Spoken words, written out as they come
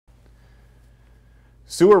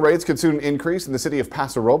Sewer rates could soon increase in the city of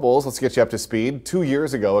Paso Robles. Let's get you up to speed. 2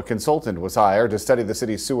 years ago, a consultant was hired to study the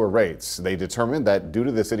city's sewer rates. They determined that due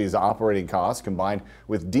to the city's operating costs combined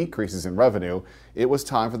with decreases in revenue, it was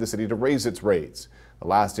time for the city to raise its rates. The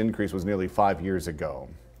last increase was nearly 5 years ago.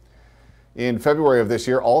 In February of this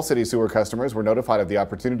year, all city sewer customers were notified of the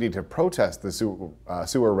opportunity to protest the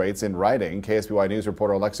sewer rates in writing. KSBY News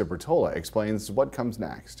reporter Alexa Bertola explains what comes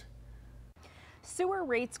next. Sewer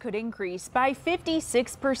rates could increase by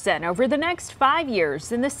 56% over the next 5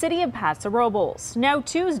 years in the city of Paso Robles. Now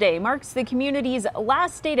Tuesday marks the community's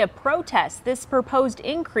last day to protest this proposed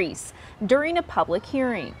increase during a public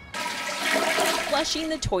hearing. Flushing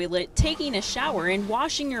the toilet, taking a shower, and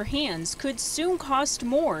washing your hands could soon cost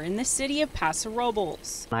more in the city of Paso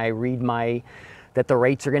Robles. I read that the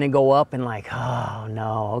rates are going to go up and like, oh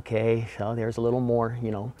no, okay, so there's a little more,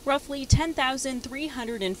 Roughly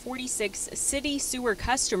 10,346 city sewer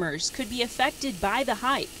customers could be affected by the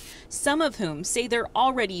hike, some of whom say they're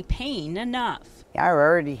already paying enough. I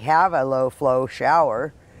already have a low flow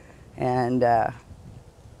shower, and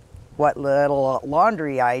what little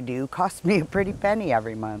laundry I do costs me a pretty penny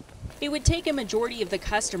every month. It would take a majority of the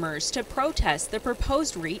customers to protest the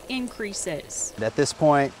proposed rate increases. At this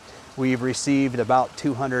point, we've received about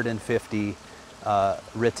 250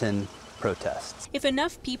 written protests. If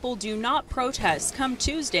enough people do not protest come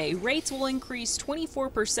Tuesday, rates will increase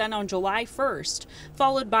 24% on July 1st,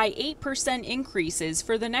 followed by 8% increases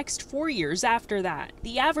for the next 4 years after that.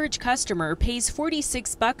 The average customer pays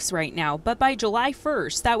 $46 right now, but by July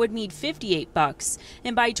 1st, that would mean $58,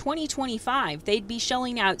 and by 2025, they'd be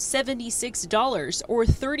shelling out $76 or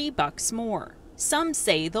 $30 more. Some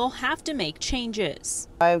say they'll have to make changes.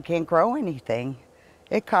 I can't grow anything.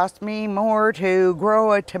 It costs me more to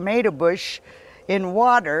grow a tomato bush in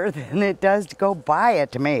water than it does to go buy a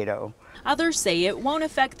tomato. Others say it won't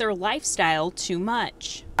affect their lifestyle too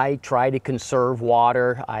much. I try to conserve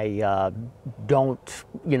water. I don't,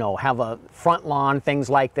 have a front lawn, things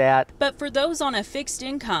like that. But for those on a fixed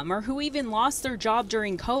income or who even lost their job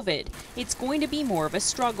during COVID, it's going to be more of a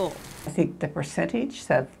struggle. I think the percentage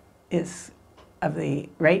of the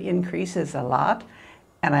rate increase is a lot.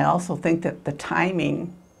 And I also think that the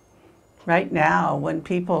timing right now, when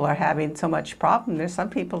people are having so much problem, there's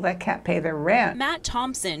some people that can't pay their rent. Matt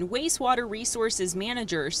Thompson, wastewater resources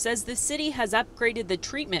manager, says the city has upgraded the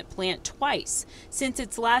treatment plant twice since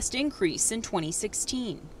its last increase in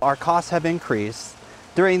 2016. Our costs have increased.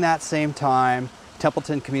 During that same time,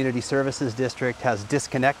 Templeton Community Services District has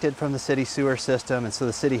disconnected from the city sewer system, and so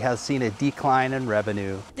the city has seen a decline in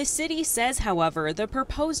revenue. The city says, however, the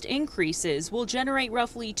proposed increases will generate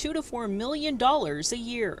roughly $2 to $4 million a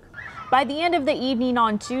year. By the end of the evening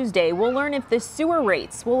on Tuesday, we'll learn if the sewer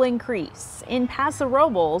rates will increase. In Paso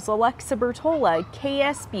Robles, Alexa Bertola,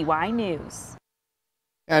 KSBY News.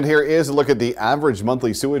 And here is a look at the average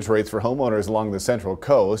monthly sewage rates for homeowners along the Central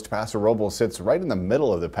Coast. Paso Robles sits right in the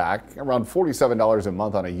middle of the pack, around $47 a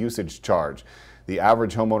month on a usage charge. The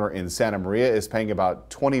average homeowner in Santa Maria is paying about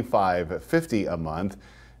 $25.50 a month.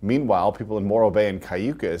 Meanwhile, people in Morro Bay and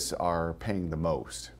Cayucas are paying the most.